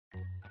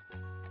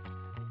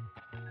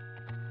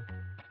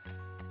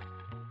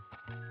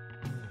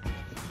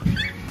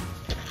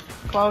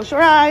Close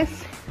your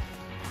eyes.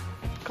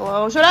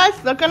 Close your eyes.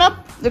 Look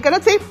up. You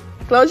cannot see.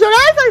 Close your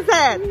eyes, I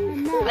said.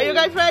 Are you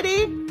guys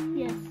ready?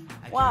 Yes.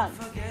 1,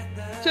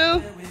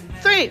 2,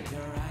 3.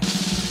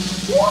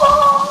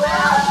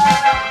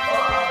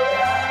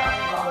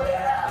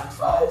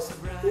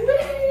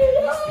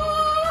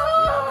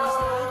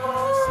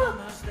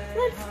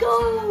 Let's go.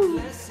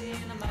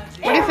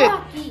 What is it?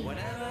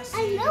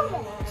 I know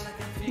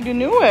it. You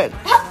knew it.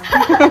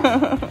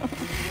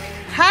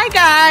 Hi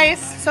guys.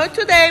 So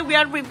today we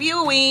are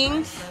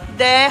reviewing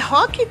the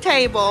hockey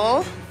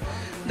table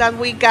that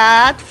we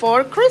got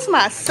for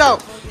Christmas. So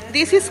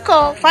this is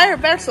called Fire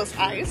versus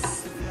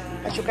Ice,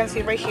 as you can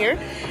see right here.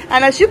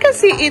 And as you can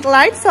see, it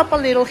lights up a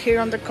little here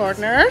on the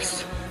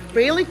corners.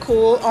 Really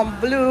cool on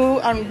blue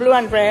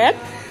and red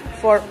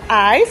for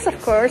ice,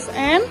 of course,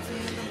 and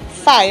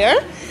fire.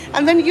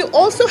 And then you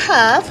also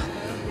have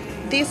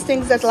these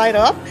things that light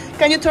up.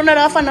 Can you turn it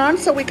off and on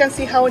so we can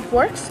see how it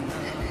works?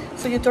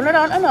 So you turn it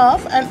on and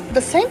off, and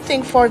the same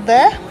thing for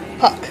the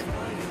puck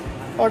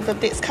or the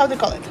disc. How do you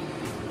call it?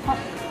 Puck.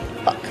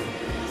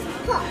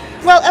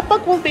 Well, a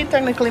puck will be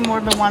technically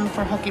more than one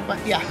for hockey, but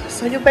yeah.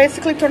 So you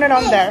basically turn it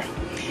on there.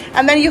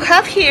 And then you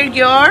have here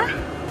your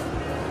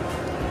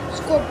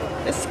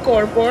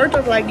scoreboard,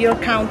 or like your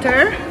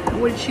counter,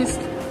 which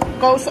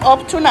goes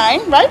up to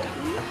 9, right?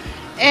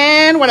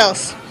 And what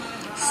else?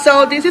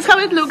 So this is how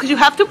it looks. You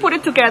have to put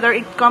it together.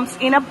 It comes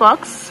in a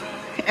box,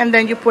 and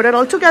then you put it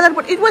all together.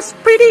 But it was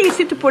pretty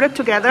easy to put it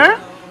together,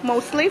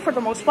 mostly, for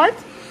the most part.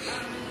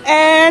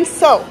 And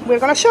so we're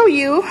gonna show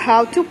you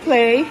how to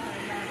play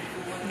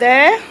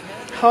the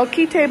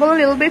hockey table a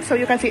little bit so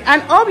you can see.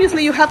 And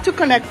obviously you have to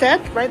connect it.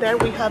 Right there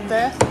we have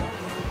the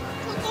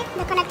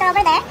connector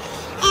over there,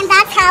 and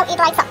that's how it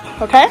lights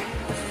up. Okay.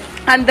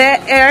 And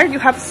the air, you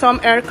have some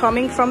air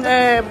coming from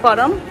the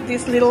bottom.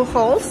 These little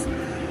holes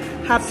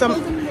have some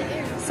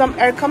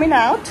air coming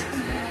out.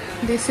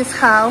 This is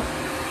how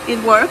it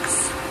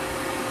works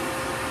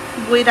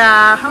with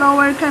a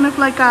blower, kind of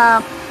like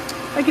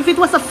if it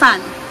was a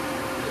fan.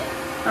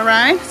 All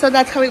right, so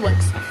that's how it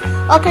works.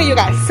 Okay, you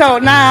guys, so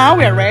now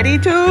we're ready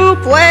to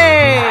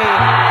play.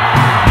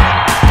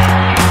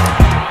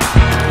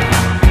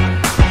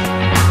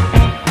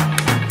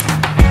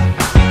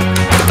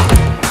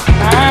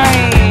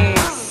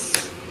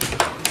 Nice.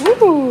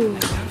 Woo.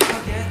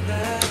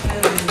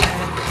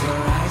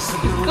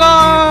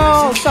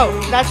 Go. So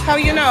that's how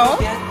you know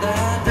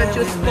that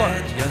you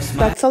scored.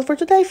 That's all for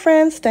today,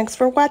 friends. Thanks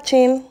for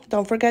watching.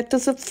 Don't forget to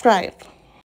subscribe.